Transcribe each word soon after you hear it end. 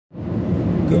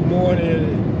Good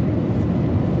morning.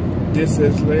 This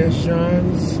is Lance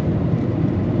Johns.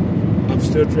 I'm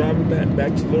still driving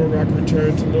back to Little Rock,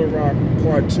 return to Little Rock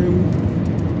Part 2.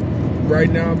 Right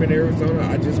now I'm in Arizona.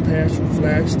 I just passed through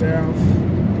Flagstaff.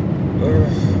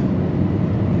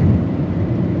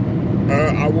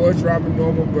 I was driving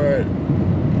normal, but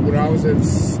when I was in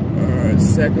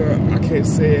Seca, I can't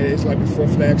say it. It's like before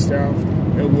Flagstaff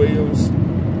and Williams.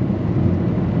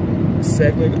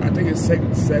 I think it's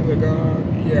Seglegard.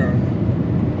 Yeah.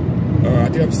 I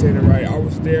think I'm saying it right. I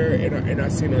was there and I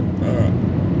seen a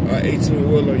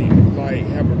 18-wheeler like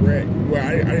have a wreck. Well,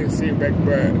 I didn't see it wreck,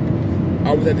 but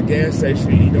I was at the gas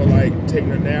station, like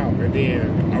taking a nap, and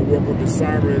then I woke up the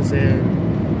sirens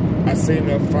and I seen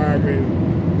the firemen,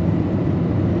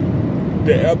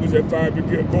 the ambulance firemen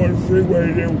get on the freeway.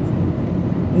 And then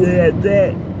when I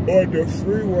got on the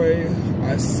freeway,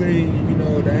 I see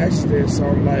the accident. So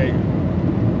I'm like,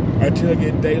 until I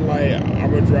get daylight,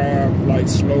 I'ma drive like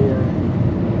slower.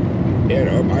 And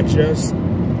I just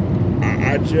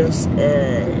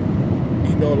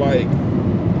like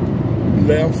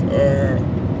left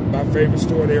my favorite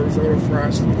store in Arizona,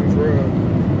 Fried Sleep and Drug.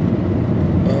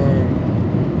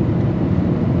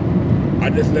 I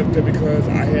just left it because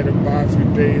I had to buy a few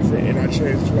things and I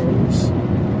changed clothes.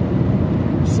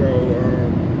 So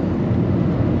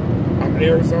I'm in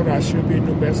Arizona. I should be in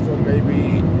New Mexico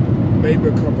maybe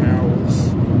a couple hours.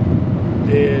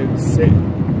 Then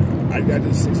I got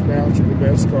the 6 miles to New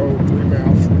Mexico, 3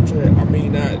 miles from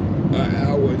not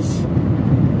hours.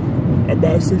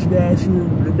 About 6 miles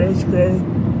from New Mexico.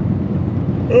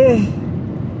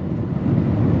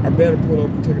 I better pull up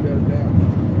and take another nap.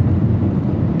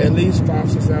 At least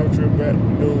 5-6 hours through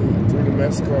New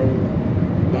Mexico.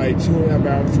 Like 2.5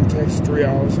 hours through Texas, 3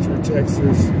 hours through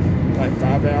Texas, like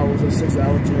 5 hours or 6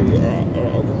 hours through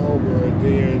Oklahoma, and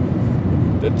then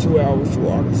the 2 hours through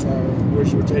Arkansas,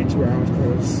 which would take 2 hours,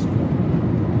 cause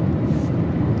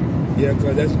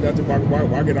that's nothing.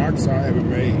 Why get Arkansas? I haven't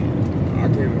made.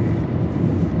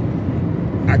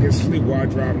 I can sleep while I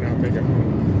drive and I'll make it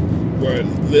home. But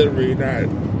literally not.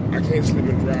 I can't sleep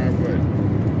and drive, but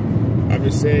I'm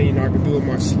just saying, I can do it in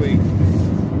my sleep.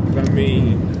 But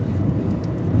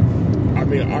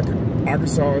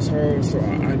Arkansas is home, so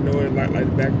I know it like the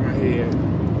back of my head.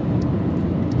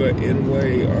 But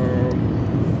anyway,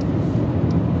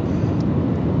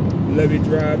 let me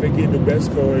drive and get to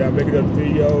Mexico, and I'll make another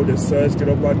video. The sun's get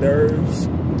on my nerves.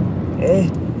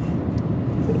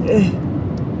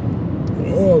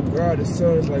 Oh God, the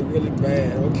sun is like really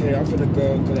bad. Okay, I'm finna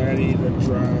go because I need to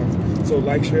drive. So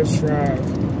like, share, subscribe.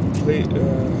 Please,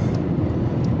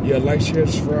 like, share,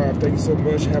 subscribe. Thank you so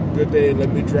much. Have a good day. Let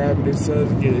me drive. This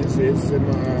sun, it's in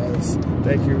my eyes.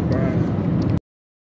 Thank you. Bye.